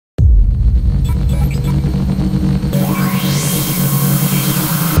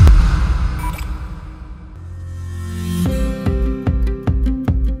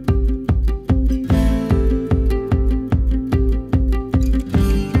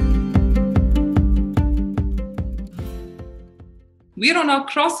We're on our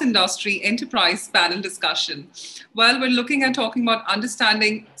cross-industry enterprise panel discussion. Well, we're looking at talking about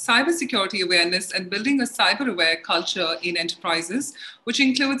understanding cybersecurity awareness and building a cyber-aware culture in enterprises, which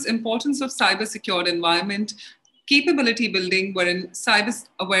includes importance of cyber-secured environment, capability building, wherein cyber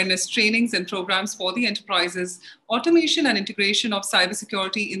awareness trainings and programs for the enterprises, automation and integration of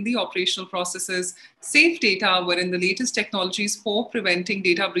cybersecurity in the operational processes, safe data, wherein the latest technologies for preventing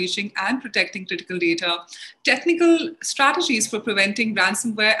data breaching and protecting critical data, technical strategies for preventing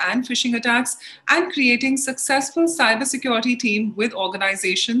ransomware and phishing attacks, and creating successful cybersecurity team with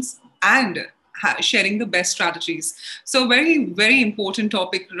organizations and sharing the best strategies. So very, very important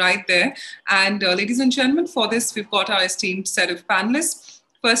topic right there. And ladies and gentlemen, for this, we've got our esteemed set of panelists.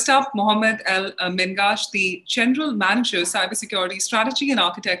 First up, Mohammed Mengash, the General Manager, Cybersecurity Strategy and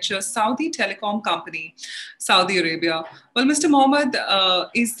Architecture, Saudi Telecom Company, Saudi Arabia. Well, Mr. Mohammed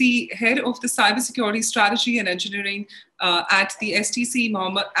is the head of the Cybersecurity Strategy and Engineering at the STC,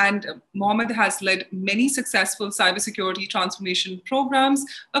 Mohammed has led many successful cybersecurity transformation programs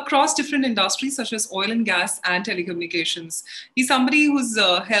across different industries such as oil and gas and telecommunications. He's somebody who's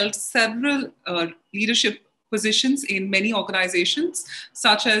held several leadership positions in many organizations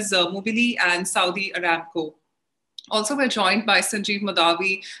such as Mobili and Saudi Aramco. Also, we're joined by Sanjeev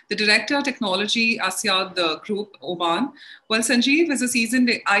Madavi, the Director Technology Asyad Group, Oman. Well, Sanjeev is a seasoned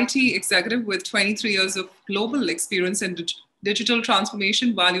IT executive with 23 years of global experience in digital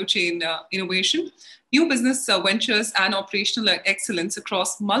transformation, value chain innovation, new business ventures, and operational excellence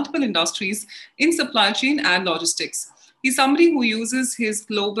across multiple industries in supply chain and logistics. He's somebody who uses his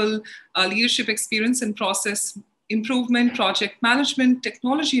global leadership experience in process improvement, project management,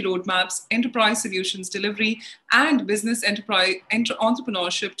 technology roadmaps, enterprise solutions delivery, and business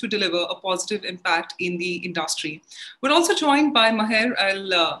entrepreneurship to deliver a positive impact in the industry. We're also joined by Maher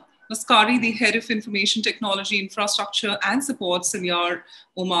Al-Maskari, the Head of Information Technology Infrastructure and Support, Simyar,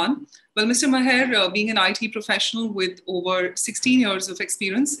 Oman. Well, Mr. Maher, being an IT professional with over 16 years of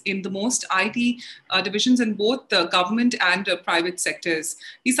experience in the most IT divisions in both the government and private sectors.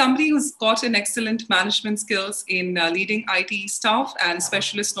 He's somebody who's got an excellent management skills in leading IT staff and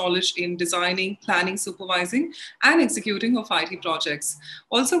specialist knowledge in designing, planning, supervising, and executing of IT projects.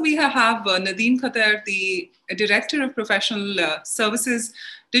 Also, we have Nadeem Khater, the Director of Professional Services,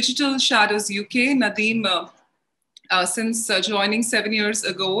 Digital Shadows UK. Nadeem, since joining 7 years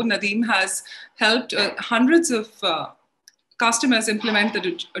ago, Nadeem has helped hundreds of customers implement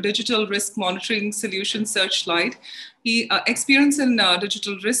the digital risk monitoring solution Searchlight. He experience in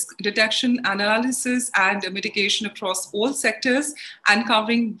digital risk detection, analysis, and mitigation across all sectors and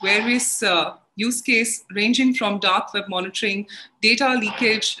covering various use case ranging from dark web monitoring, data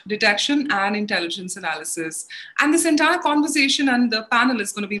leakage detection, and intelligence analysis. And this entire conversation and the panel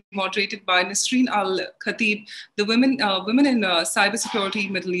is going to be moderated by Nisreen Al-Khatib, the Women in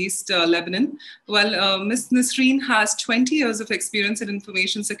Cybersecurity Middle East, Lebanon. Well, Ms. Nisreen has 20 years of experience in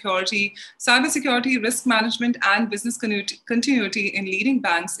information security, cybersecurity, risk management, and business continuity in leading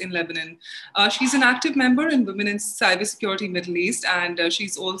banks in Lebanon. She's an active member in Women in Cybersecurity Middle East, and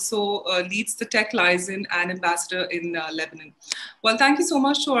she's also leads the Tech Liaison and Ambassador in Lebanon. Well, thank you so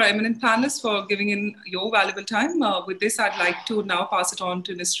much to our eminent panelists for giving in your valuable time. With this, I'd like to now pass it on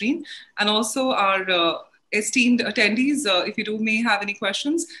to Nisreen and also our esteemed attendees. If you may have any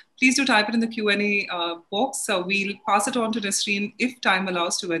questions, please do type it in the Q&A box. We'll pass it on to Nisreen if time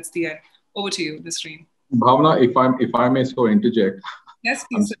allows towards the end. Over to you, Nisreen. Bhavna, if I may so interject, yes,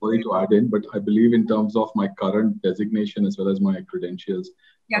 please. I'm sorry to add in, but I believe in terms of my current designation as well as my credentials,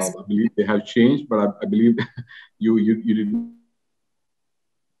 yes. I believe they have changed, but I believe you did not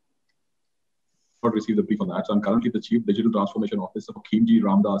receive the brief on that. So I'm currently the Chief Digital Transformation Officer for Khimji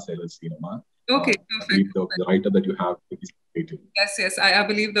Ramdas LLC. Okay, perfect. I believe the writer that you have is updated. Yes, I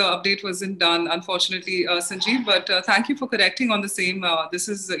believe the update wasn't done, unfortunately, Sanjeev, but thank you for correcting on the same. This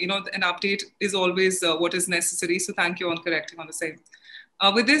is, an update is always what is necessary. So thank you on correcting on the same.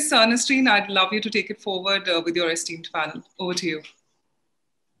 With this, Nisreen, I'd love you to take it forward with your esteemed panel. Over to you.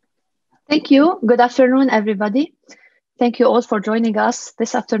 Thank you. Good afternoon, everybody. Thank you all for joining us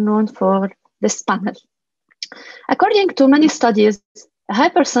this afternoon for this panel. According to many studies, a high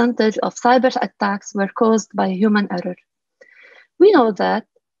percentage of cyber attacks were caused by human error. We know that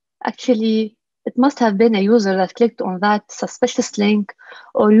actually it must have been a user that clicked on that suspicious link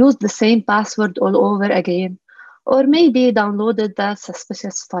or used the same password all over again, or maybe downloaded that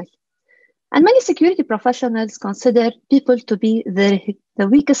suspicious file. And many security professionals consider people to be the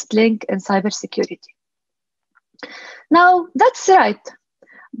weakest link in cybersecurity. Now, that's right.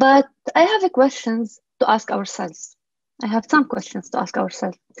 But I have questions to ask ourselves. I have some questions to ask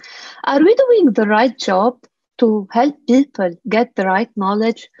ourselves. Are we doing the right job to help people get the right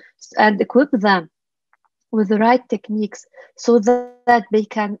knowledge and equip them with the right techniques so that they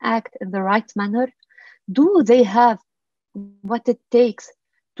can act in the right manner? Do they have what it takes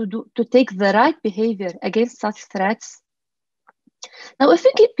to take the right behavior against such threats? Now, if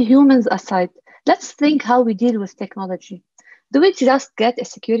we keep humans aside, let's think how we deal with technology. Do we just get a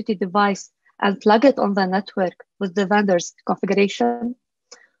security device and plug it on the network with the vendor's configuration?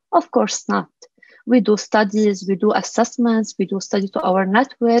 Of course not. We do studies, we do assessments, we do study to our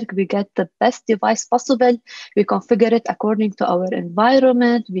network, we get the best device possible, we configure it according to our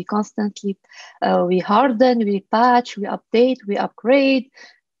environment, we constantly, we harden, we patch, we update, we upgrade,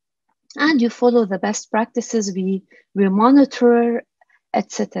 and you follow the best practices, we monitor,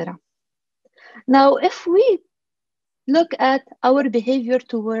 etc. Now, if we look at our behavior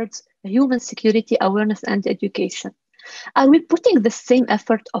towards human security awareness and education, are we putting the same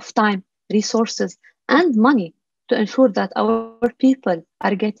effort of time, resources, and money to ensure that our people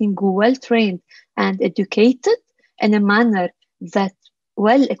are getting well trained and educated in a manner that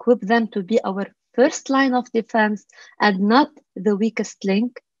will equip them to be our first line of defense and not the weakest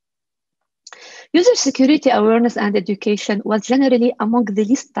link? User security awareness and education was generally among the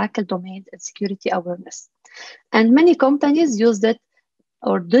least tackled domains in security awareness. And many companies used it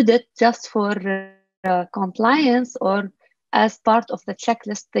or did it just for compliance or as part of the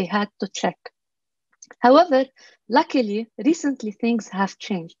checklist they had to check. However, luckily, recently things have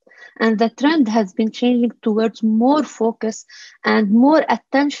changed, and the trend has been changing towards more focus and more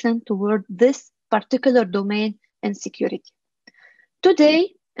attention toward this particular domain in security.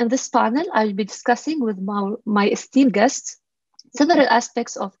 Today, in this panel, I'll be discussing with my esteemed guests several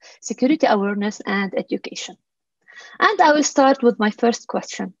aspects of security awareness and education. And I will start with my first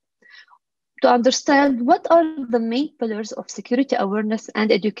question, to understand what are the main pillars of security awareness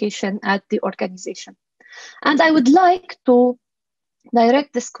and education at the organization. And I would like to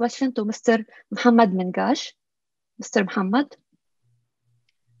direct this question to Mr. Mohammed Mengash. Mr. Mohammed.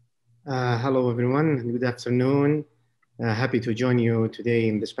 Hello, everyone. Good afternoon. Happy to join you today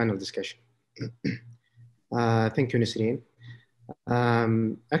in this panel discussion. Thank you, Nisreen.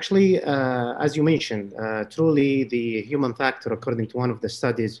 Actually, as you mentioned, truly the human factor, according to one of the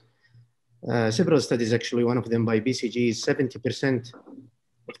studies, several studies actually, one of them by BCG, is 70%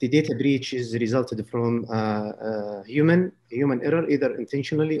 of the data breaches resulted from human error, either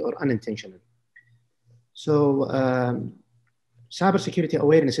intentionally or unintentionally. So cybersecurity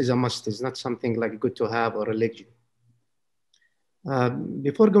awareness is a must. It's not something like good to have or a luxury.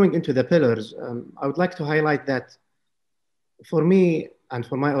 Before going into the pillars, I would like to highlight that for me and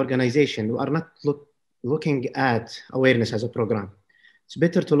for my organization, we are not looking at awareness as a program. It's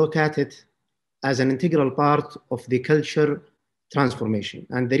better to look at it as an integral part of the culture transformation.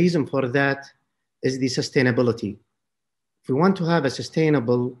 And the reason for that is the sustainability. If we want to have a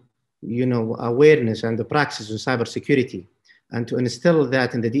sustainable, awareness and the practices of cybersecurity, and to instill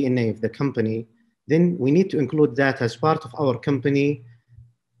that in the DNA of the company, then we need to include that as part of our company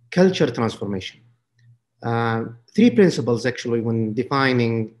culture transformation. Three principles actually when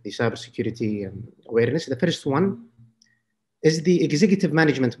defining the cybersecurity awareness. The first one is the executive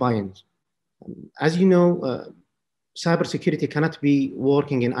management buy-in. As you know, cybersecurity cannot be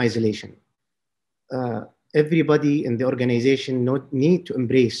working in isolation. Everybody in the organization need to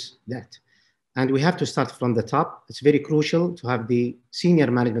embrace that. And we have to start from the top. It's very crucial to have the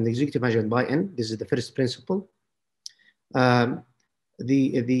senior management, the executive management buy-in. This is the first principle. The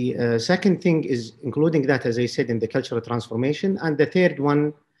second thing is including that, as I said, in the cultural transformation. And the third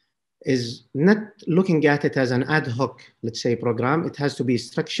one is not looking at it as an ad hoc, let's say, program. It has to be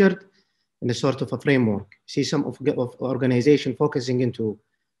structured in a sort of a framework. See some of organization focusing into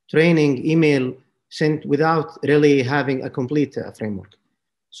training, email sent without really having a complete framework.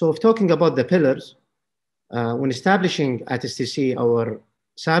 So if talking about the pillars, when establishing at STC our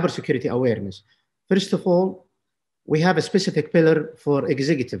cybersecurity awareness, first of all, we have a specific pillar for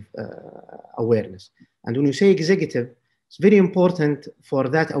executive awareness. And when you say executive, it's very important for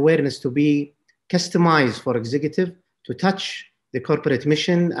that awareness to be customized for executive to touch the corporate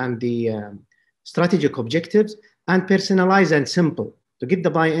mission and the strategic objectives, and personalized and simple to get the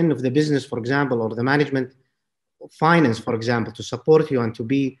buy-in of the business, for example, or the management, finance, for example, to support you and to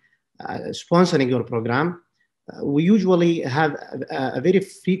be sponsoring your program. We usually have a very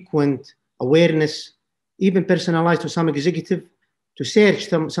frequent awareness, even personalized to some executive, to search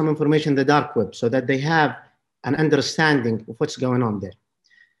some information in the dark web so that they have an understanding of what's going on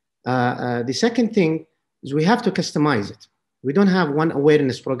there. The second thing is we have to customize it. We don't have one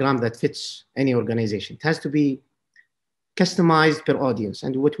awareness program that fits any organization. It has to be customized per audience.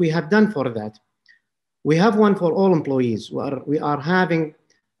 And what we have done for that, We have one for all employees. We are having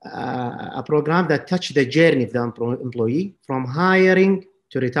a program that touches the journey of the employee from hiring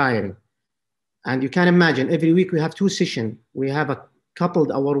to retiring. And you can imagine every week we have 2 sessions. We have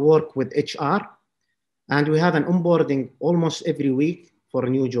coupled our work with HR, and we have an onboarding almost every week for a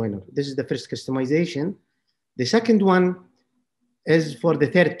new joiner. This is the first customization. The second one is for the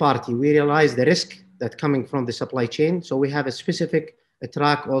third party. We realize the risk that coming from the supply chain. So we have a specific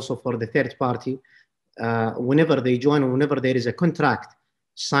track also for the third party. Whenever they join, or whenever there is a contract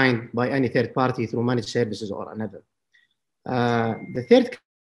signed by any third party through managed services or another. The third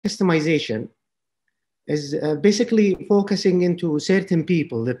customization is basically focusing into certain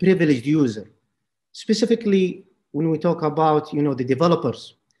people, the privileged user. Specifically, when we talk about, you know, the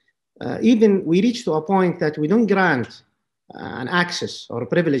developers, even we reach to a point that we don't grant an access or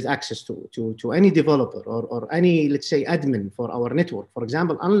privileged access to any developer or any, let's say, admin for our network, for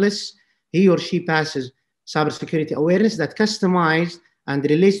example, unless he or she passes cybersecurity awareness that customized and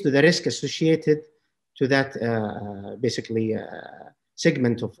relates to the risk associated to that basically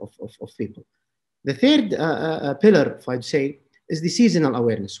segment of people. The third pillar, if I'd say, is the seasonal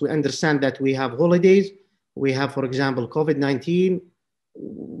awareness. We understand that we have holidays. We have, for example, COVID-19,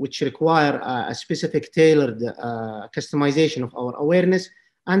 which require a specific tailored customization of our awareness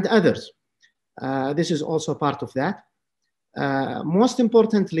and others. This is also part of that. Most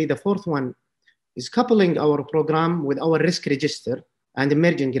importantly, the fourth one is coupling our program with our risk register and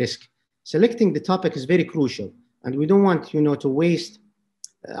emerging risk. Selecting the topic is very crucial, and we don't want, you know, to waste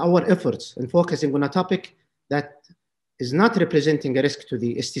our efforts in focusing on a topic that is not representing a risk to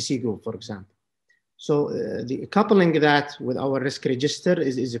the STC group, for example. So the coupling that with our risk register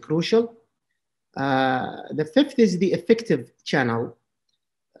is crucial. The fifth is the effective channel.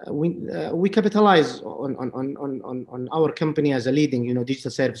 We capitalize on our company as a leading, you know,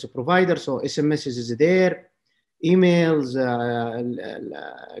 digital service provider. So SMS is there, emails,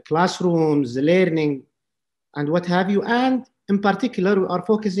 classrooms, learning, and what have you. And in particular, we are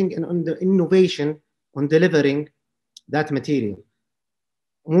focusing on the innovation on delivering that material.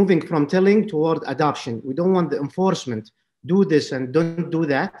 Moving from telling toward adoption. We don't want the enforcement, do this and don't do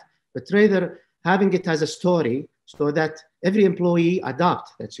that, but rather having it as a story so that every employee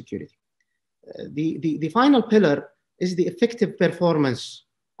adopt that security. The final pillar is the effective performance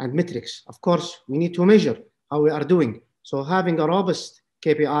and metrics. Of course, we need to measure how we are doing. So having a robust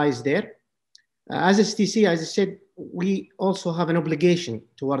KPIs there. As STC, as I said, we also have an obligation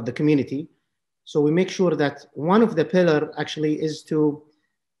toward the community. So we make sure that one of the pillar actually is to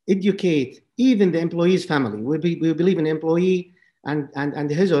educate even the employee's family. We believe in the employee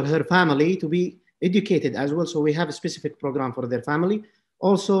and his or her family to be educated as well. So we have a specific program for their family.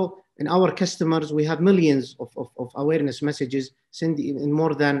 Also, in our customers, we have millions of awareness messages sent in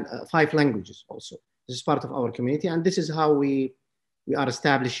more than 5 languages also. This is part of our community. And this is how we are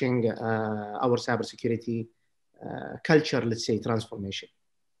establishing our cybersecurity culture, let's say, transformation.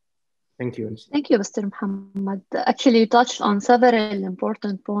 Thank you. Thank you, Mr. Mohammed. Actually, you touched on several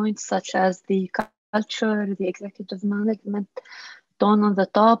important points, such as the culture, the executive management, tone on the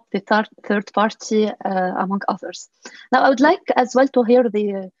top, the third party, among others. Now, I would like as well to hear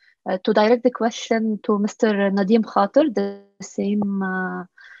to direct the question to Mr. Nadim Khater, the same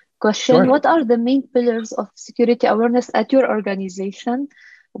question. Sure. What are the main pillars of security awareness at your organization?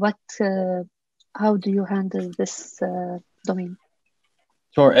 How do you handle this domain?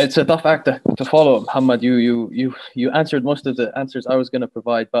 Sure, it's a tough act to follow, Mohammed. You answered most of the answers I was going to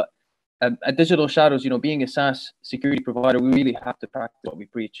provide, but at Digital Shadows, you know, being a SaaS security provider, we really have to practice what we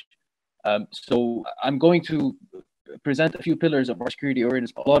preach. So I'm going to present a few pillars of our security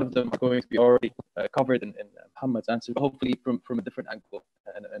awareness, but a lot of them are going to be already covered in Mohammed's answer, but hopefully from a different angle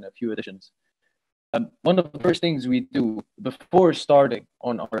and a few additions. One of the first things we do before starting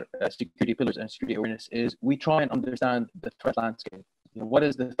on our security pillars and security awareness is we try and understand the threat landscape. You know, what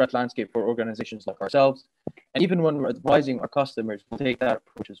is the threat landscape for organizations like ourselves? And even when we're advising our customers, we'll take that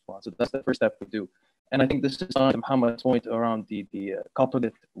approach as well. So that's the first step we do. And I think this is on Mohammed's point around the coupled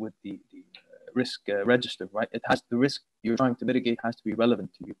it with the risk register, right? It has the risk you're trying to mitigate has to be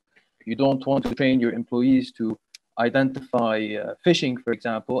relevant to you. You don't want to train your employees to identify phishing, for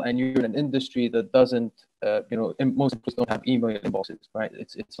example, and you're in an industry that doesn't, you know, most employees don't have email inboxes, right?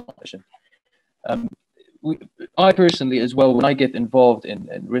 It's not efficient. I personally, as well, when I get involved in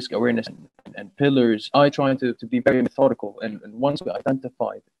risk awareness and pillars, I try to be very methodical. And once we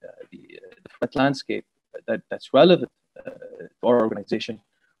identify the threat landscape that's relevant to our organization,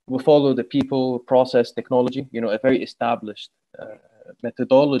 we'll follow the people, process, technology, you know, a very established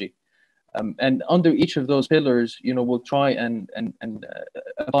methodology. And under each of those pillars, you know, we'll try and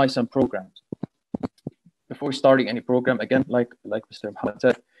apply some programs. before starting any program, again, like Mr. Mohammed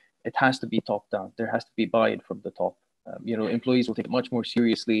said, it has to be top down. There has to be buy-in from the top. Employees will take it much more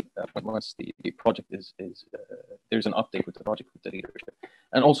seriously once the project is there's an update with the project with the leadership,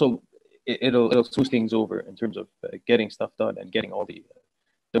 and also it'll smooth things over in terms of getting stuff done and getting all the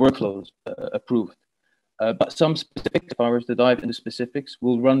workflows approved. But some specifics, if I were to dive into specifics,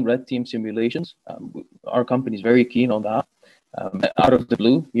 we'll run red team simulations. Our company is very keen on that, out of the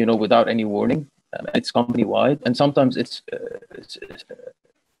blue, without any warning. It's company-wide, and sometimes it's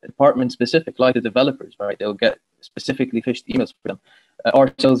department specific, like the developers, right? They'll get specifically phished emails for them. Our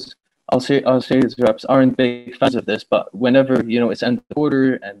sales, I'll say sales reps aren't big fans of this, but whenever it's end of the quarter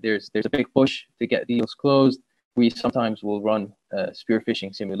and there's a big push to get deals closed, we sometimes will run spear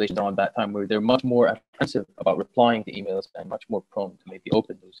phishing simulations around that time, where they're much more apprehensive about replying to emails and much more prone to maybe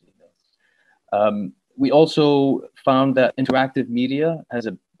open those emails. We also found that interactive media has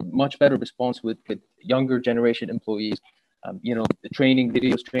a much better response with younger generation employees. The training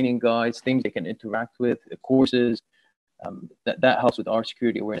videos, training guides, things they can interact with, courses, that helps with our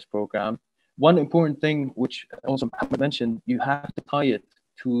security awareness program. One important thing, which also Mohammed mentioned, you have to tie it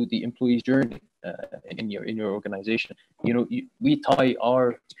to the employee's journey in your organization. We tie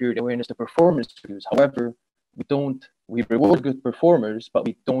our security awareness to performance reviews. However, we reward good performers, but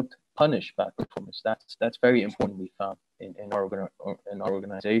we don't punish bad performers. That's very important, we found in our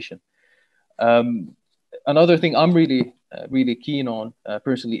organization. Another thing I'm really keen on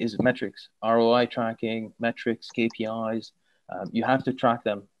personally is metrics, ROI tracking, metrics, KPIs. You have to track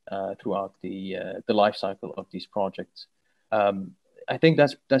them throughout the life cycle of these projects. I think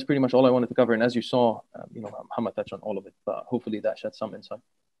that's pretty much all I wanted to cover. And as you saw, Mohammed touched on all of it, but hopefully that sheds some insight.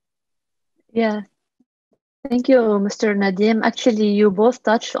 Yeah. Thank you, Mr. Nadim. Actually, you both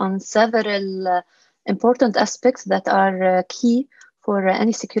touched on several important aspects that are key for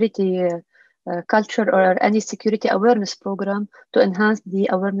any security culture or any security awareness program to enhance the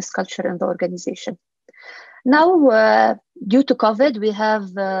awareness culture in the organization. Now, due to COVID, we have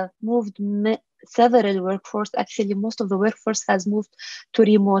moved several workforce. Actually, most of the workforce has moved to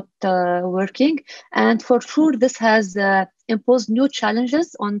remote working. And for sure, this has imposed new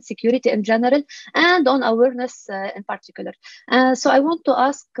challenges on security in general and on awareness in particular. So I want to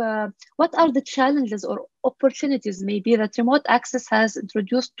ask, what are the challenges or opportunities maybe that remote access has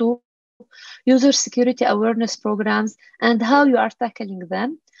introduced to user security awareness programs and how you are tackling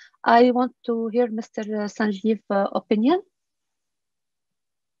them? I want to hear Mr. Sanjeev's opinion.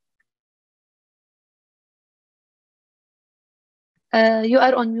 You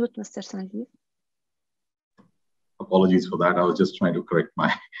are on mute, Mr. Sanjeev. Apologies for that. I was just trying to correct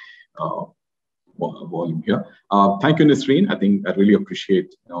my volume here. Thank you, Nisreen. I think I really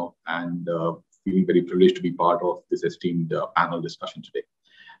appreciate, and feeling very privileged to be part of this esteemed panel discussion today.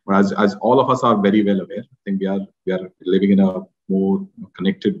 But as all of us are very well aware, I think we are living in a more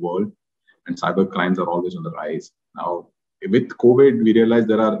connected world, and cyber crimes are always on the rise. Now, with COVID, we realize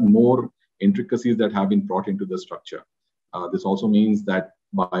there are more intricacies that have been brought into the structure. This also means that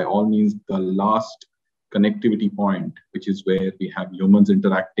by all means, the last connectivity point, which is where we have humans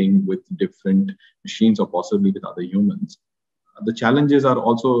interacting with different machines or possibly with other humans, the challenges are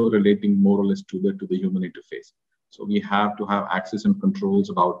also relating more or less to the human interface. So we have to have access and controls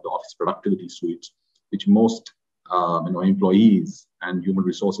about the office productivity suites, which most employees and human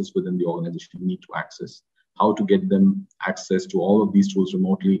resources within the organization need to access. How to get them access to all of these tools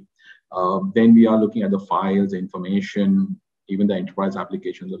remotely. Then we are looking at the files, the information, even the enterprise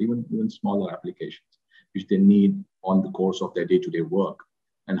applications, or even smaller applications, which they need on the course of their day-to-day work.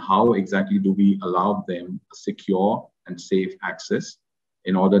 And how exactly do we allow them secure and safe access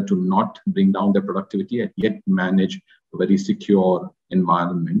in order to not bring down their productivity and yet manage a very secure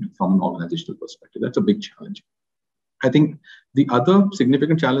environment from an organizational perspective? That's a big challenge. I think the other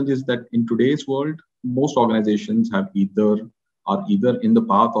significant challenge is that in today's world, most organizations are either in the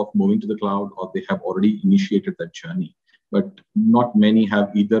path of moving to the cloud or they have already initiated that journey. But not many have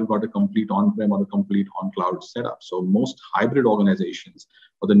either got a complete on-prem or a complete on-cloud setup. So most hybrid organizations,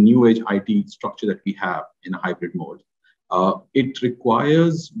 or the new age IT structure that we have in a hybrid mode, it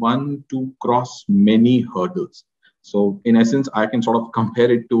requires one to cross many hurdles. So in essence, I can sort of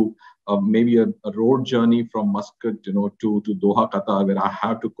compare it to maybe a road journey from Muscat, to Doha, Qatar, where I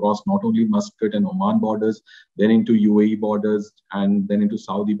have to cross not only Muscat and Oman borders, then into UAE borders, and then into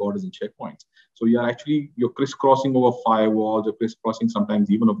Saudi borders and checkpoints. So you're crisscrossing over firewalls, you're crisscrossing sometimes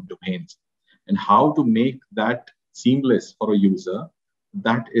even of domains. And how to make that seamless for a user,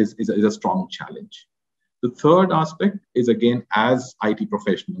 that is a strong challenge. The third aspect is, again, as IT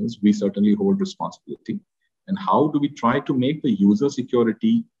professionals, we certainly hold responsibility. And how do we try to make the user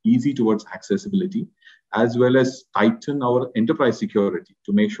security easy towards accessibility, as well as tighten our enterprise security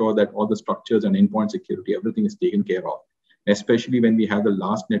to make sure that all the structures and endpoint security, everything is taken care of, especially when we have the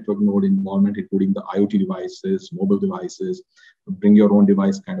last network node involvement, including the IoT devices, mobile devices, bring your own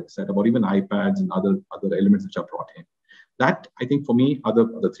device kind of setup, or even iPads and other elements which are brought in. That, I think, for me, are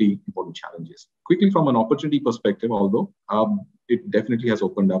the three important challenges. Quickly, from an opportunity perspective, although it definitely has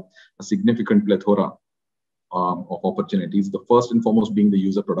opened up a significant plethora of opportunities. The first and foremost being the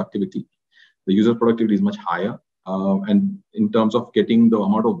user productivity. The user productivity is much higher. And in terms of getting the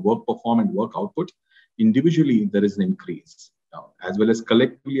amount of work performed and work output, individually, there is an increase. As well as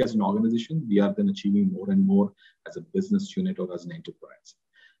collectively as an organization, we are then achieving more and more as a business unit or as an enterprise.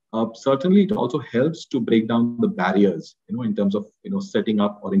 Certainly, it also helps to break down the barriers, in terms of, setting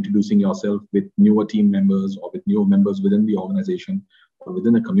up or introducing yourself with newer team members or with newer members within the organization or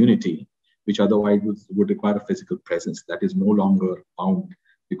within a community, which otherwise would require a physical presence. That is no longer found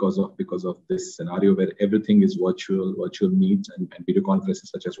because of this scenario where everything is virtual meets and video conferences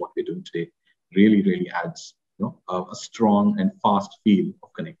such as what we're doing today really adds a strong and fast feel of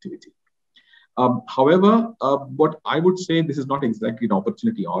connectivity. However, what I would say, this is not exactly an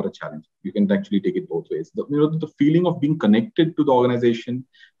opportunity or a challenge. You can actually take it both ways. The feeling of being connected to the organization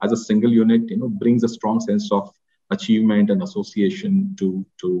as a single unit, brings a strong sense of achievement and association to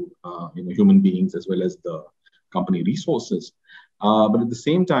human beings as well as the company resources. But at the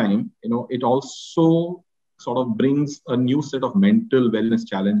same time, it also sort of brings a new set of mental wellness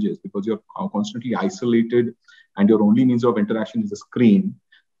challenges because you're constantly isolated and your only means of interaction is a screen.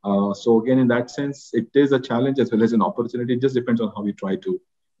 So again, in that sense, it is a challenge as well as an opportunity. It just depends on how you try to,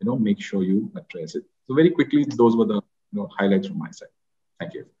 make sure you address it. So very quickly, those were the highlights from my side.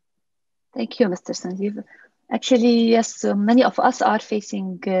 Thank you. Thank you, Mr. Sanjeev. Actually, yes, many of us are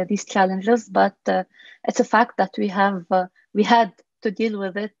facing these challenges, but it's a fact that we had to deal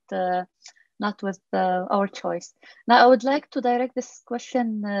with it, not with our choice. Now, I would like to direct this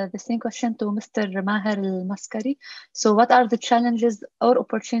question, the same question to Mr. Maher Al-Maskari. So what are the challenges or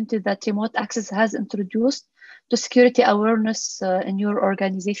opportunities that remote access has introduced to security awareness in your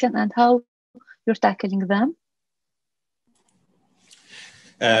organization and how you're tackling them?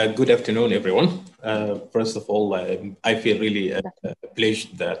 Good afternoon, everyone. First of all, I feel really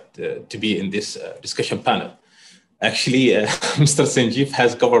pleased to be in this discussion panel. Actually, Mr. Sanjeev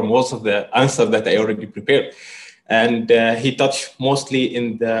has covered most of the answer that I already prepared. And he touched mostly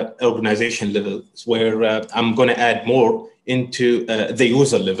in the organization level, where I'm going to add more into the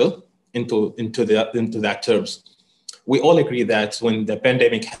user level, into that terms. We all agree that when the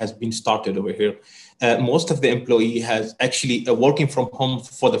pandemic has been started over here, most of the employee has actually working from home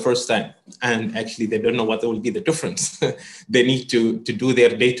for the first time. And actually, they don't know what will be the difference. They need to do their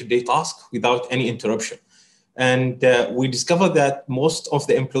day-to-day task without any interruption. And we discovered that most of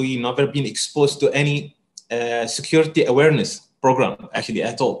the employee never been exposed to any security awareness program actually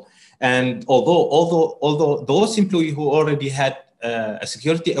at all. And although those employees who already had a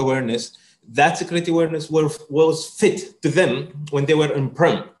security awareness, that security awareness was fit to them when they were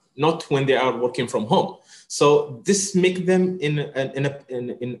on-prem, not when they are working from home. So this makes them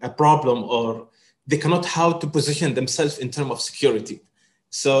in a problem, or they cannot how to position themselves in terms of security.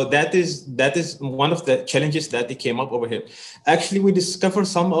 So that is one of the challenges that they came up over here. Actually, we discovered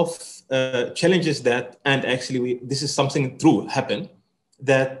some of challenges that, and actually this is something true happened,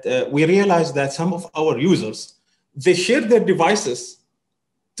 that we realized that some of our users, they share their devices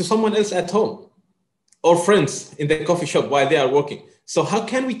to someone else at home or friends in the coffee shop while they are working. So how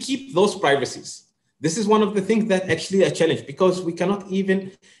can we keep those privacies? This is one of the things that actually a challenge, because we cannot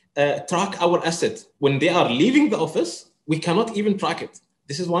even track our asset. When they are leaving the office, we cannot even track it.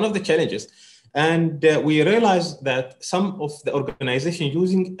 This is one of the challenges. And we realized that some of the organization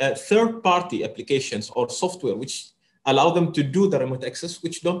using third-party applications or software, which allow them to do the remote access,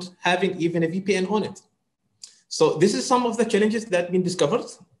 which don't having even a VPN on it. So this is some of the challenges that have been discovered.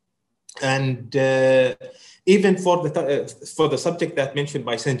 And even for the subject that mentioned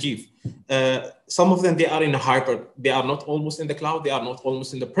by Sanjeev, some of them, they are in a hybrid. They are not almost in the cloud. They are not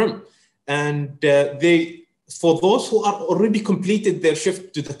almost in the prem. And for those who are already completed their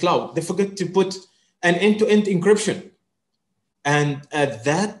shift to the cloud, they forget to put an end-to-end encryption. And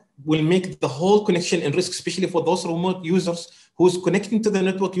that will make the whole connection in risk, especially for those remote users who's connecting to the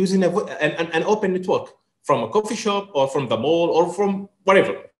network using an open network from a coffee shop or from the mall or from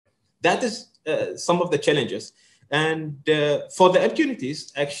whatever. That is some of the challenges. And for the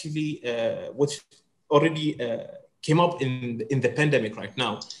opportunities, actually, which already came up in the pandemic right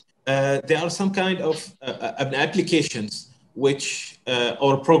now, there are some kind of applications which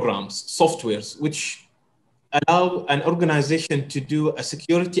or programs, softwares, which allow an organization to do a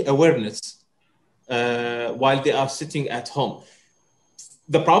security awareness while they are sitting at home.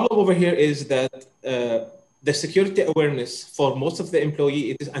 The problem over here is that the security awareness for most of the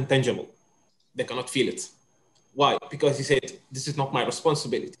employee, it is intangible. They cannot feel it. Why? Because he said, this is not my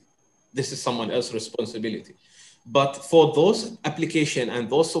responsibility. This is someone else's responsibility. But for those application and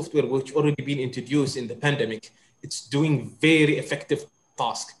those software which already been introduced in the pandemic, it's doing very effective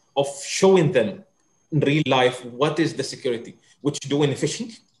task of showing them in real life what is the security, which doing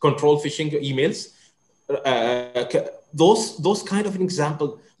phishing, control phishing emails. Those kind of an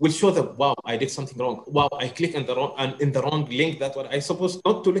example will show them, wow, I did something wrong. Wow, I clicked in the wrong link. That's what I supposed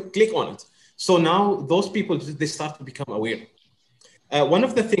not to click on it. So now those people, they start to become aware. One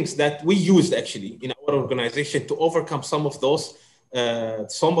of the things that we used actually in our organization to overcome some of those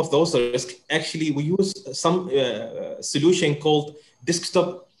risks, actually we use some solution called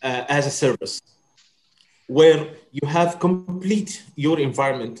desktop as a service, where you have complete your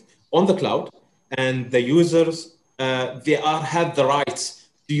environment on the cloud, and the users have the rights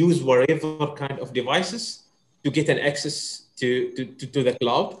to use whatever kind of devices to get an access to the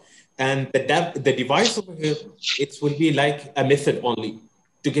cloud. And the device over here, it will be like a method only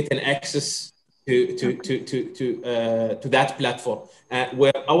to get an access to that platform,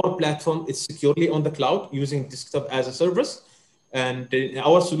 where our platform is securely on the cloud using desktop as a service. And in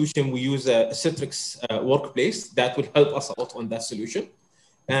our solution, we use a Citrix workplace that will help us a lot on that solution.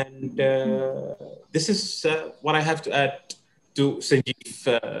 And this is what I have to add to Sanjeev's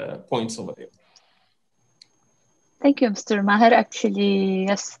points over there. Thank you, Mr. Maher. Actually,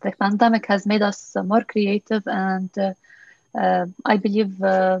 yes, the pandemic has made us more creative, and I believe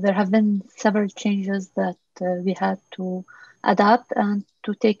there have been several changes that we had to adapt and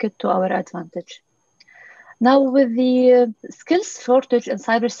to take it to our advantage. Now, with the skills shortage in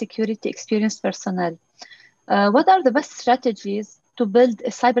cybersecurity experienced personnel, what are the best strategies to build a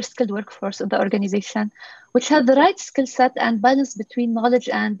cyber-skilled workforce in the organization, which has the right skill set and balance between knowledge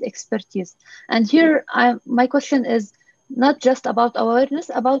and expertise? And here, my question is not just about awareness,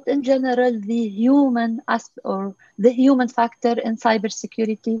 about in general the human aspect or the human factor in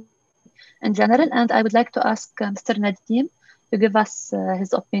cybersecurity in general. And I would like to ask Mr. Nadim to give us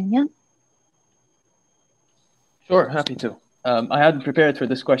his opinion. Sure, happy to. I hadn't prepared for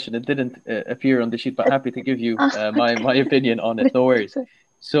this question. It didn't appear on the sheet, but happy to give you my opinion on it. No worries.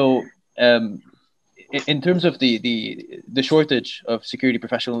 So, in terms of the shortage of security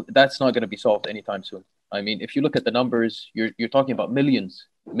professionals, that's not going to be solved anytime soon. I mean, if you look at the numbers, you're talking about millions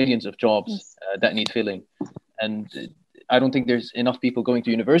of jobs that need filling, and I don't think there's enough people going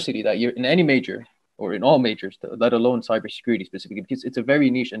to university that year in any major or in all majors, let alone cybersecurity specifically, because it's a very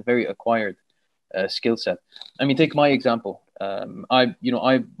niche and very acquired skill set. I mean, take my example.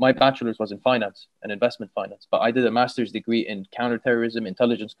 My bachelor's was in finance and investment finance, but I did a master's degree in counterterrorism,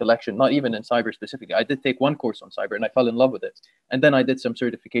 intelligence collection, not even in cyber specifically. I did take one course on cyber and I fell in love with it. And then I did some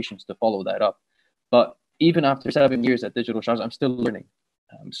certifications to follow that up. But even after 7 years at Digital Stars, I'm still learning.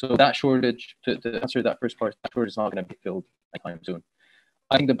 So that shortage, to answer that first part, that shortage is not going to be filled anytime soon.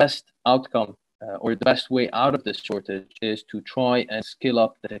 I think the best outcome or the best way out of this shortage is to try and skill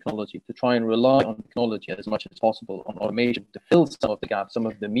up the technology, to try and rely on technology as much as possible, on automation, to fill some of the gaps, some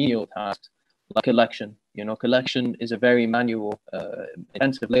of the menial tasks, like collection. Collection is a very manual,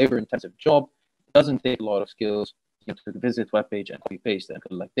 intensive, labor-intensive job. It doesn't take a lot of skills. You have to visit a web page and copy-paste and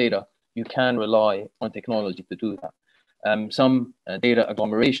collect data. You can rely on technology to do that. Some data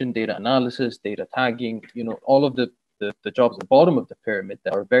agglomeration, data analysis, data tagging, all of the jobs at the bottom of the pyramid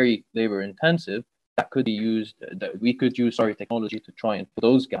that are very labor intensive, that could be used, that we could use technology to try and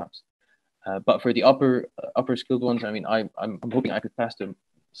fill those gaps. But for the upper skilled ones, I mean, I'm hoping I could pass to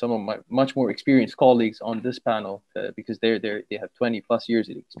some of my much more experienced colleagues on this panel because they have 20 plus years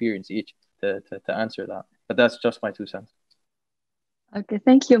of experience each to answer that. But that's just my 2 cents. Okay,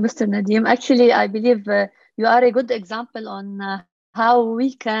 thank you, Mr. Nadim. Actually, I believe you are a good example on how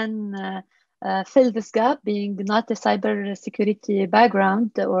we can fill this gap, being not a cybersecurity background,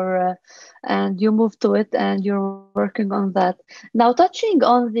 and you moved to it and you're working on that. Now, touching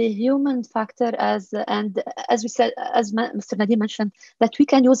on the human factor, as we said, as Mr. Nadim mentioned, that we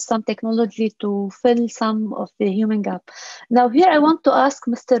can use some technology to fill some of the human gap. Now, here I want to ask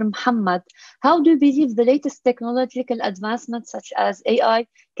Mr. Mohammed, how do you believe the latest technological advancements such as AI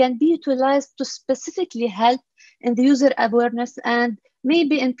can be utilized to specifically help in the user awareness and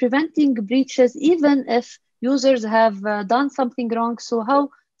maybe in preventing breaches, even if users have done something wrong? So how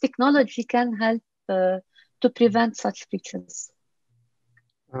technology can help to prevent such breaches?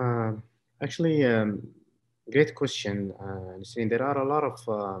 Actually, great question, Nasreen. There are a lot of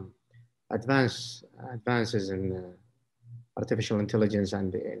advances in artificial intelligence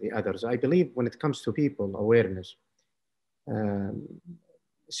and the others. I believe when it comes to people awareness,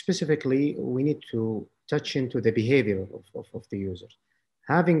 specifically, we need to touch into the behavior of the user.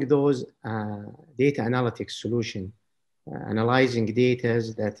 Having those data analytics solution, analyzing data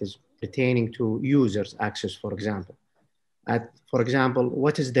that is pertaining to users' access, for example. For example,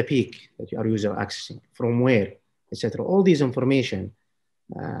 what is the peak that your user accessing, from where, etc. All these information,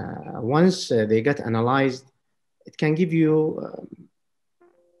 once they get analyzed, it can give you,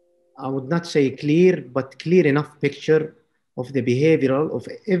 I would not say clear, but clear enough picture of the behavioral of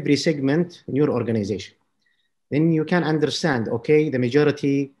every segment in your organization. Then you can understand, okay, the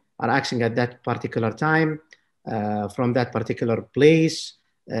majority are accessing at that particular time, from that particular place.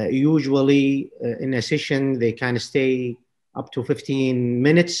 Usually in a session, they can stay up to 15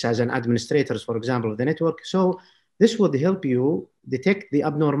 minutes as an administrator, for example, of the network. So this would help you detect the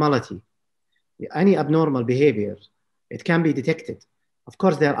abnormality. Any abnormal behavior, it can be detected. Of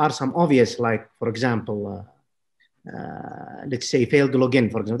course, there are some obvious, like, for example, let's say failed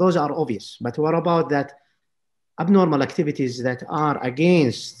login, for example. Those are obvious. But what about that abnormal activities that are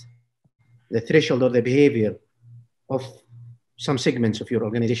against the threshold or the behavior of some segments of your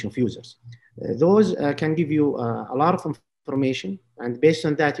organization of users? Those can give you a lot of information, and based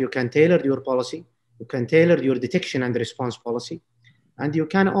on that, you can tailor your policy, you can tailor your detection and response policy, and you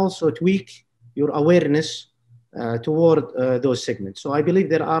can also tweak your awareness toward those segments. So I believe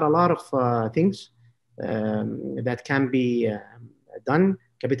there are a lot of things that can be done,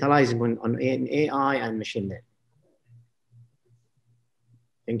 capitalizing on AI and machine learning.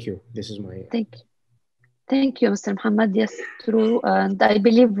 Thank you. This is my... Thank you, Mr. Mohammed. Yes, true. And I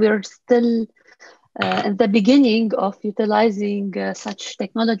believe we're still in the beginning of utilizing such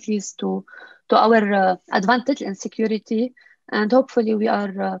technologies to our advantage in security. And hopefully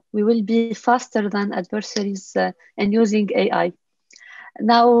we will be faster than adversaries in using AI.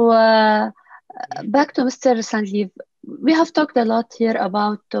 Now, back to Mr. Sanjeev. We have talked a lot here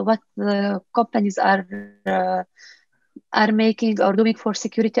about what the companies are making or doing for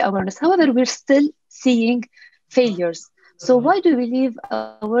security awareness. However, we're still seeing failures. So why do we believe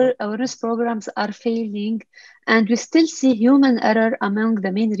our awareness programs are failing, and we still see human error among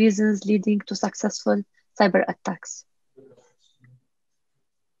the main reasons leading to successful cyber attacks?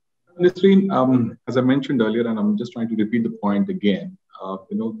 Nisreen, as I mentioned earlier, and I'm just trying to repeat the point again,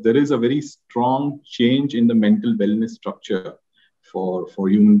 there is a very strong change in the mental wellness structure for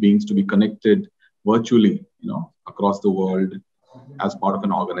human beings to be connected virtually, across the world as part of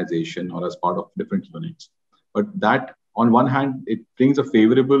an organization or as part of different units. But that, on one hand, it brings a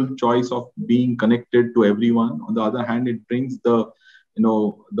favorable choice of being connected to everyone. On the other hand, it brings the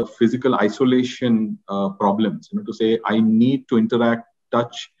physical isolation problems, to say, I need to interact,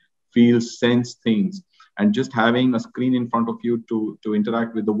 touch, feel, sense things. And just having a screen in front of you to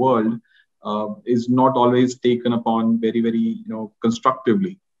interact with the world is not always taken upon very, very,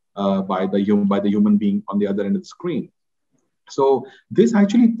 constructively by the human being on the other end of the screen. So this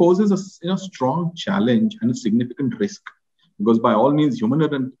actually poses a strong challenge and a significant risk, because by all means,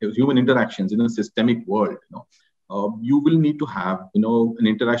 human interactions in a systemic world, you will need to have an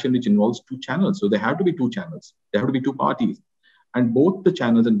interaction which involves two channels. So there have to be two channels. There have to be two parties, and both the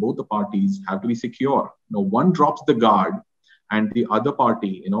channels and both the parties have to be secure. One drops the guard, and the other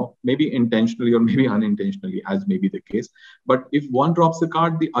party, maybe intentionally or maybe unintentionally, as may be the case. But if one drops the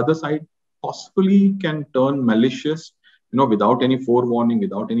guard, the other side possibly can turn malicious, without any forewarning,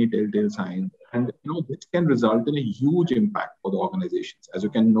 without any telltale signs. And, this can result in a huge impact for the organizations. As you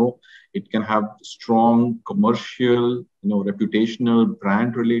can know, it can have strong commercial, reputational,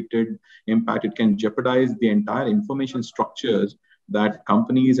 brand-related impact. It can jeopardize the entire information structures that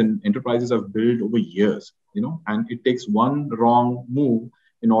companies and enterprises have built over years, and it takes one wrong move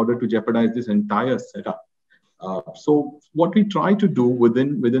in order to jeopardize this entire setup. So what we try to do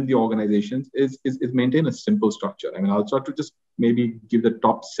within the organizations is maintain a simple structure. I mean, I'll start to just maybe give the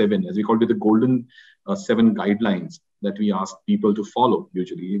top 7, as we call it, the golden 7 guidelines that we ask people to follow.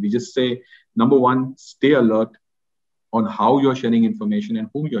 Usually we just say, number 1, stay alert on how you're sharing information and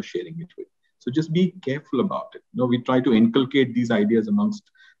whom you're sharing it with. So just be careful about it. We try to inculcate these ideas amongst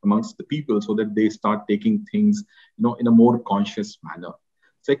the people so that they start taking things, in a more conscious manner.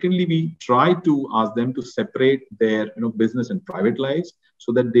 Secondly, we try to ask them to separate their business and private lives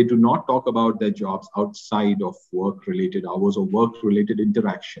so that they do not talk about their jobs outside of work-related hours or work-related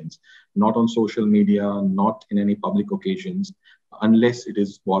interactions, not on social media, not in any public occasions, unless it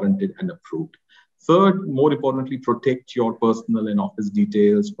is warranted and approved. Third, more importantly, protect your personal and office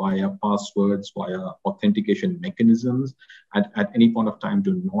details via passwords, via authentication mechanisms. And at any point of time,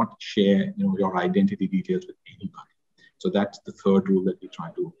 do not share your identity details with anybody. So that's the third rule that we try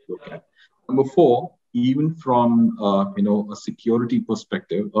to look at. Number four, even from a security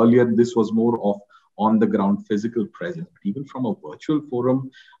perspective, earlier this was more of on the ground physical presence. But even from a virtual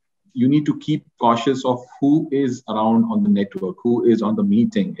forum, you need to keep cautious of who is around on the network, who is on the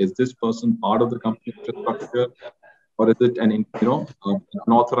meeting. Is this person part of the company infrastructure, or is it an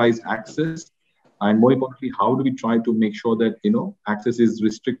unauthorized access? And more importantly, how do we try to make sure that access is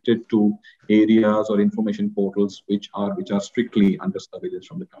restricted to areas or information portals which are strictly under surveillance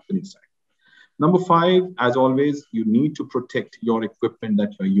from the company side? Number five, as always, you need to protect your equipment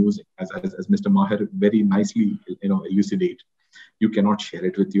that you're using, as Mr. Maher very nicely elucidated. You cannot share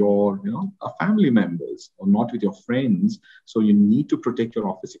it with your family members or not with your friends. So you need to protect your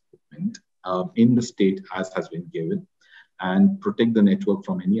office equipment in the state as has been given, and protect the network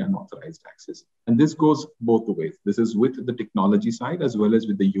from any unauthorized access. And this goes both the ways. This is with the technology side as well as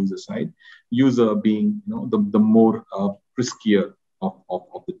with the user side. User being the more riskier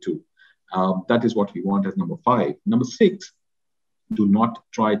of the two. That is what we want as number five. Number six, do not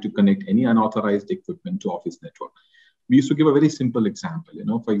try to connect any unauthorized equipment to office network. We used to give a very simple example.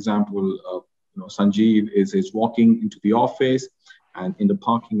 For example, Sanjeev is walking into the office, and in the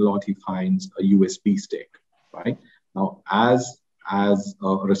parking lot he finds a USB stick. Right now, as a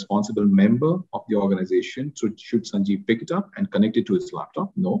responsible member of the organization, should Sanjeev pick it up and connect it to his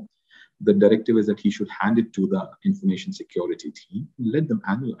laptop? No. The directive is that he should hand it to the information security team, let them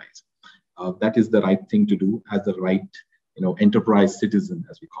analyze. That is the right thing to do as the right, enterprise citizen,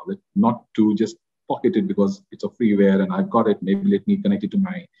 as we call it, not to just pocket it because it's a freeware and I've got it. Maybe let me connect it to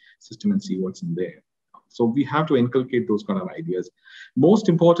my system and see what's in there. So we have to inculcate those kind of ideas. Most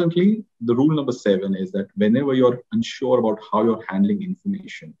importantly, the rule number 7 is that whenever you're unsure about how you're handling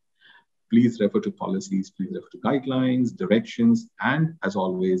information, please refer to policies, please refer to guidelines, directions, and as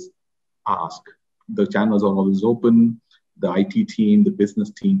always, ask. The channels are always open. The IT team, the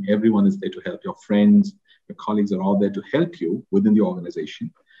business team, everyone is there to help. Your friends, your colleagues are all there to help you within the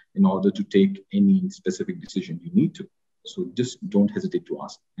organization in order to take any specific decision you need to. So just don't hesitate to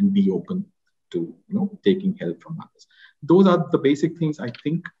ask and be open to taking help from others. Those are the basic things I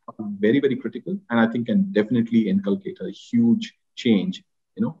think are very, very critical, and I think can definitely inculcate a huge change,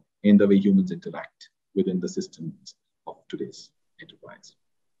 in the way humans interact within the systems of today's enterprise.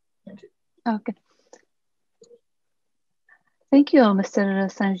 Thank you. Okay. Thank you, Mr.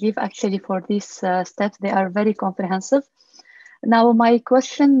 Sanjeev, actually, for these steps. They are very comprehensive. Now, my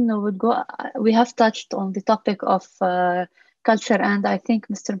question would go, we have touched on the topic of culture, and I think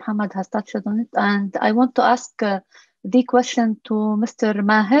Mr. Mohammed has touched on it. And I want to ask the question to Mr.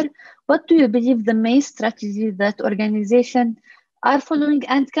 Maher. What do you believe the main strategy that organizations are following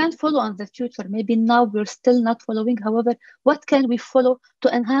and can follow in the future? Maybe now we're still not following. However, what can we follow to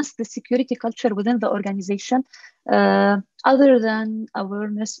enhance the security culture within the organization? Other than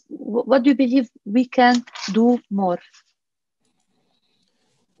awareness, what do you believe we can do more?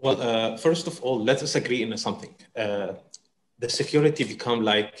 Well, first of all, let us agree on something. The security become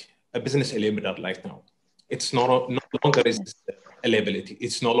like a business enabler right now. It's no longer a liability.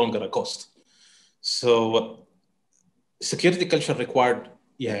 It's no longer a cost. So security culture required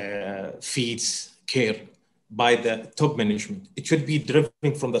feeds care by the top management. It should be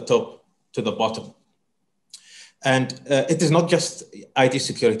driven from the top to the bottom. And it is not just IT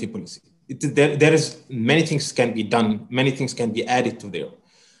security policy. There is many things can be done. Many things can be added to there.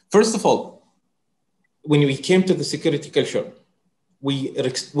 First of all, when we came to the security culture, we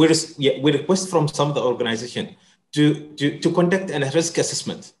request from some of the organization to conduct a risk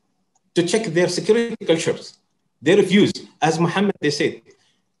assessment, to check their security cultures, their views. As Mohammed, they said,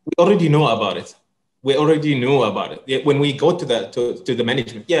 we already know about it. We already knew about it. When we go to the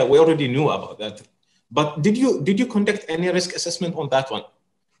management, we already knew about that. But did you conduct any risk assessment on that one?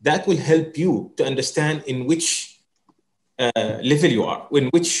 That will help you to understand in which level you are, in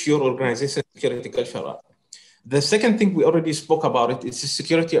which your organization security culture are. The second thing we already spoke about it is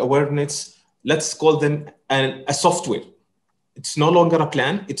security awareness. Let's call them a software. It's no longer a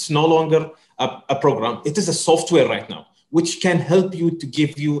plan. It's no longer a program. It is a software right now, which can help you to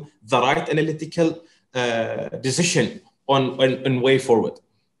give you the right analytical decision on way forward.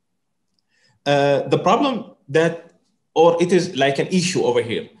 The problem or it is like an issue over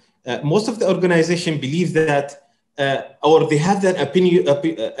here. Most of the organization believe that or they have that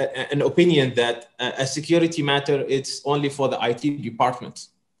an opinion that a security matter, it's only for the IT department.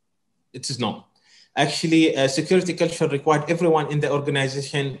 It is not. Actually, security culture required everyone in the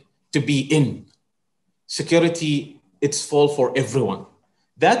organization to be in. security, it's fall for everyone.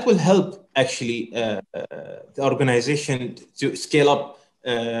 That will help actually the organization to scale up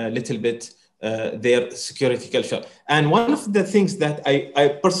a little bit their security culture. And one of the things that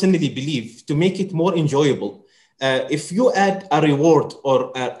I personally believe to make it more enjoyable, if you add a reward or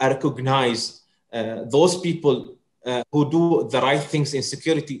recognize those people who do the right things in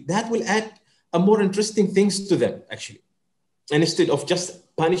security, that will add a more interesting things to them actually. And instead of just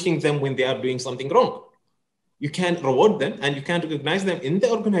punishing them when they are doing something wrong, you can reward them and you can recognize them in the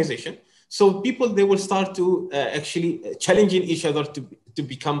organization. So people, they will start to actually challenging each other to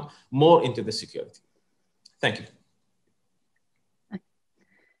become more into the security. Thank you.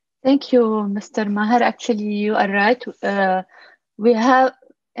 Thank you, Mr. Maher. Actually, you are right. We have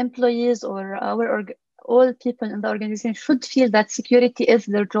employees or all people in the organization should feel that security is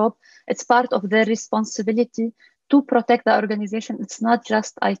their job. It's part of their responsibility to protect the organization. It's not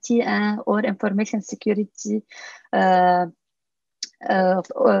just IT or information security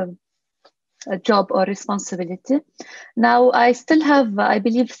a job or responsibility. Now, I still have, I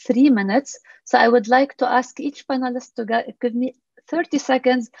believe, 3 minutes. So I would like to ask each panelist to give me 30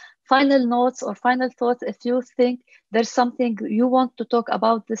 seconds, final notes or final thoughts if you think there's something you want to talk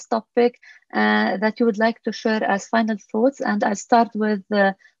about this topic that you would like to share as final thoughts. And I'll start with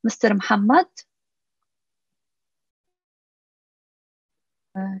Mr. Mohammed.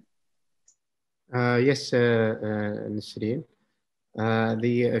 Yes, Nasreen.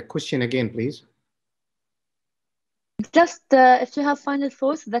 The question again, please. Just if you have final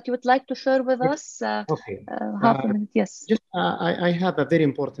thoughts that you would like to share with us, okay. half a minute, yes. Just, I have a very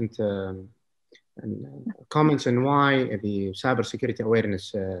important comments on why the cybersecurity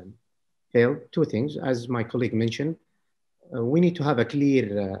awareness failed. 2 things, as my colleague mentioned. We need to have a clear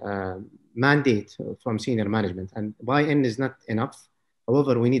mandate from senior management, and buy-in is not enough.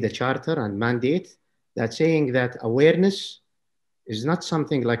 However, we need a charter and mandate that's saying that awareness is not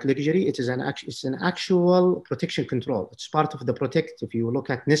something like luxury. It is it's an actual protection control. It's part of the protect. If you look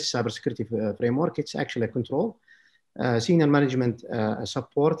at NIST cybersecurity framework, it's actually a control. Senior management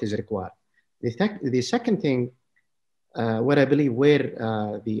support is required. The second thing, where I believe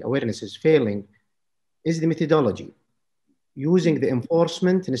the awareness is failing, is the methodology. Using the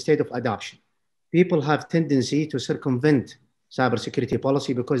enforcement instead of adoption. People have tendency to circumvent cybersecurity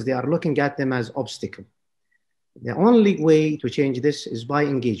policy because they are looking at them as obstacle. The only way to change this is by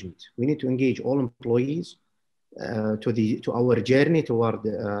engagement. We need to engage all employees to our journey toward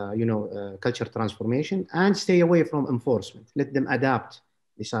culture transformation, and stay away from enforcement. Let them adapt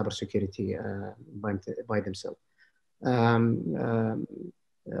the cybersecurity by themselves.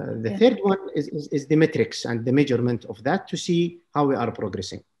 The third one is the metrics and the measurement of that to see how we are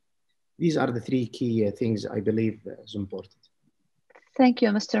progressing. These are the 3 key things I believe is important. Thank you,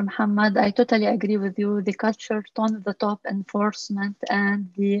 Mr. Mohammed. I totally agree with you. The culture, tone at the top, enforcement, and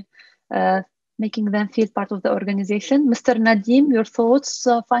the making them feel part of the organization. Mr. Nadim, your thoughts,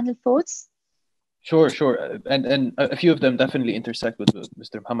 final thoughts? Sure. And a few of them definitely intersect with what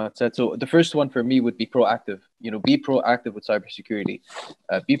Mr. Mohammed said. So the first one for me would be proactive. Be proactive with cybersecurity.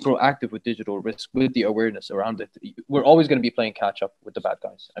 Be proactive with digital risk, with the awareness around it. We're always going to be playing catch up with the bad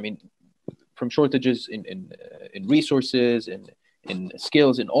guys. I mean, from shortages in resources, in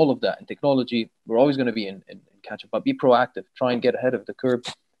skills, in all of that, in technology, we're always going to be in catch up. But be proactive. Try and get ahead of the curve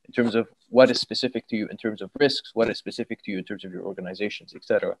in terms of what is specific to you in terms of risks, what is specific to you in terms of your organizations,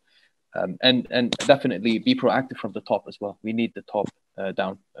 etc. And definitely be proactive from the top as well. We need the top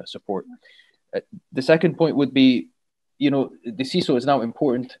down support. The second point would be, the CISO is now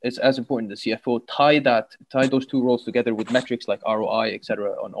important. It's as important as the CFO. Tie those 2 roles together with metrics like ROI,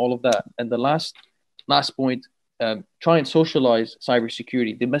 etc. on all of that. And the last point, try and socialize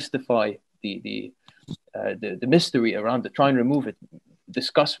cybersecurity, demystify the mystery around it. Try and remove it.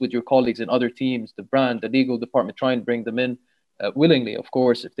 Discuss with your colleagues in other teams, the brand, the legal department. Try and bring them in. Willingly, of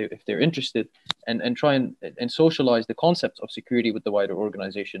course, if they're interested, and try and socialize the concepts of security with the wider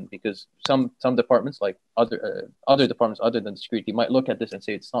organization, because some departments, like other departments other than security, might look at this and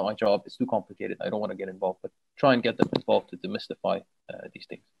say, it's not my job, it's too complicated, I don't want to get involved. But try and get them involved to demystify these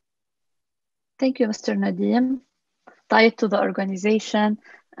things. Thank you, Mr. Nadim. Tie it to the organization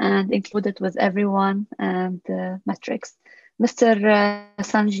and include it with everyone and metrics. Mr.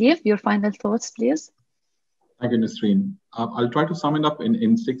 Sanjeev, your final thoughts, please. Thank you, Nasreen. I'll try to sum it up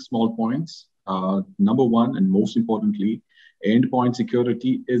in 6 small points. Number 1, and most importantly, endpoint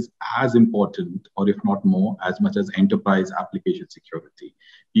security is as important, or if not more, as much as enterprise application security.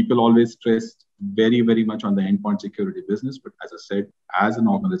 People always stress very, very much on the endpoint security business. But as I said, as an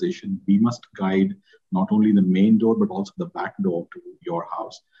organization, we must guide not only the main door, but also the back door to your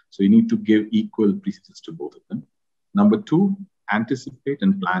house. So you need to give equal precedence to both of them. Number two, anticipate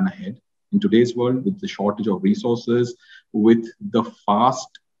and plan ahead. In today's world, with the shortage of resources, with the fast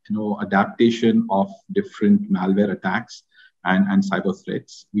adaptation of different malware attacks and cyber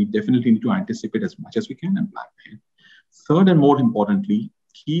threats, we definitely need to anticipate as much as we can and plan ahead. Third, and more importantly,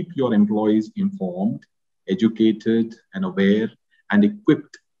 keep your employees informed, educated, and aware, and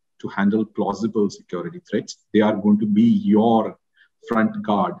equipped to handle plausible security threats. They are going to be your front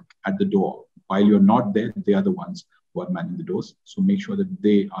guard at the door. While you're not there, they are the ones who are manning the doors. So make sure that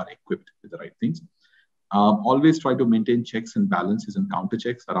they are equipped with the right things. Always try to maintain checks and balances and counter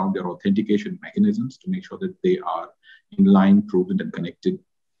checks around their authentication mechanisms to make sure that they are in line, prudent, and connected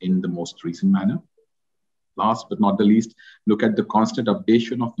in the most recent manner. Last but not the least, look at the constant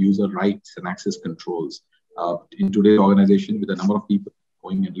updation of user rights and access controls. In today's organization, with the number of people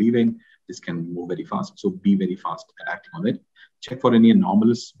going and leaving, this can move very fast. So be very fast at acting on it. Check for any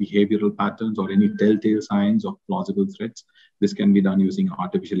anomalous behavioral patterns or any telltale signs of plausible threats. This can be done using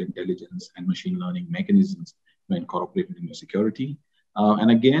artificial intelligence and machine learning mechanisms to incorporate it in your security. And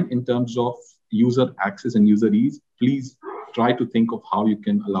again, in terms of user access and user ease, please try to think of how you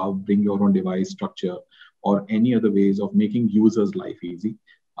can bring your own device structure or any other ways of making users' life easy,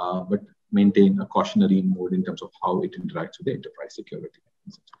 but maintain a cautionary mode in terms of how it interacts with the enterprise security.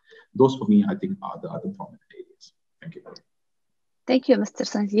 Those, for me, I think, are the other prominent areas. Thank you. Thank you, Mr.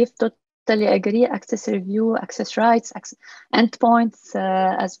 Sanjeev. Totally agree. Access review, access rights, endpoints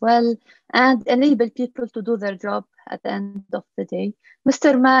as well, and enable people to do their job at the end of the day.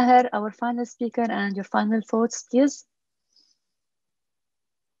 Mr. Maher, our final speaker, and your final thoughts, please.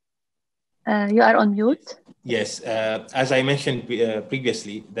 You are on mute. Yes, as I mentioned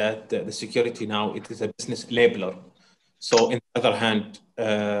previously, that the security now, it is a business enabler. So on the other hand,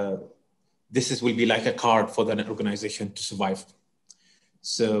 will be like a card for the organization to survive.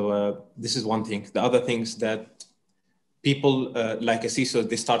 So this is one thing. The other thing is that people like a CISO,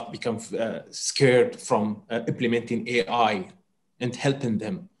 they start to become scared from implementing AI and helping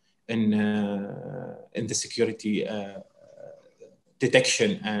them in the security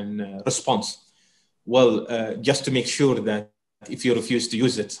detection and response. Well, just to make sure that if you refuse to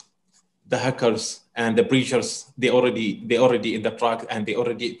use it, the hackers and the breachers, they already in the track and they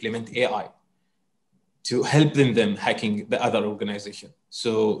already implement AI to help them hacking the other organization.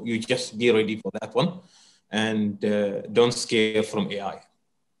 So you just be ready for that one and don't scare from AI.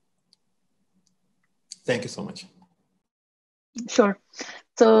 Thank you so much. Sure.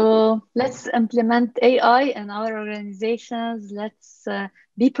 So let's implement AI in our organizations. Let's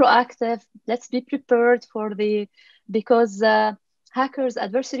be proactive. Let's be prepared because hackers,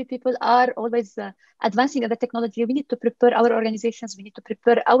 adversary people are always advancing in the technology. We need to prepare our organizations. We need to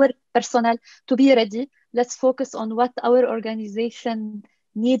prepare our personnel to be ready. Let's focus on what our organization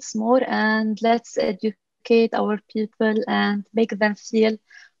needs more, and let's educate our people and make them feel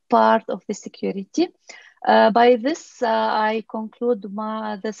part of the security. By this, I conclude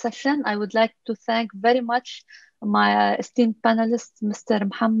the session. I would like to thank very much my esteemed panelists, Mr.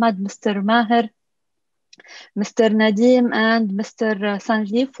 Mohammed, Mr. Maher, Mr. Nadeem, and Mr.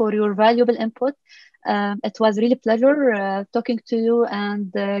 Sanjeev for your valuable input. It was really a pleasure talking to you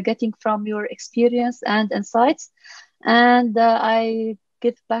and getting from your experience and insights. And I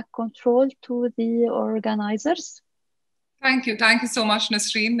give back control to the organizers. Thank you. Thank you so much,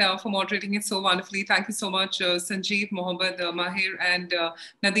 Nasreen, for moderating it so wonderfully. Thank you so much, Sanjeev, Mohammed, Mahir, and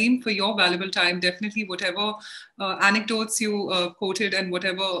Nadeem, for your valuable time. Definitely, whatever anecdotes you quoted and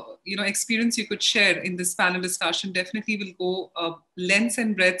whatever experience you could share in this panel discussion, definitely will go lengths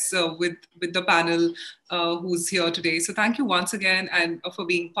and breadths with the panel who's here today. So thank you once again, and for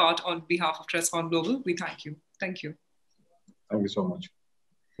being part on behalf of Trescon Global. We thank you. Thank you. Thank you so much.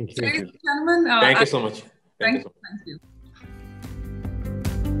 Thank you. Ladies and gentlemen, thank you so much. Thank you.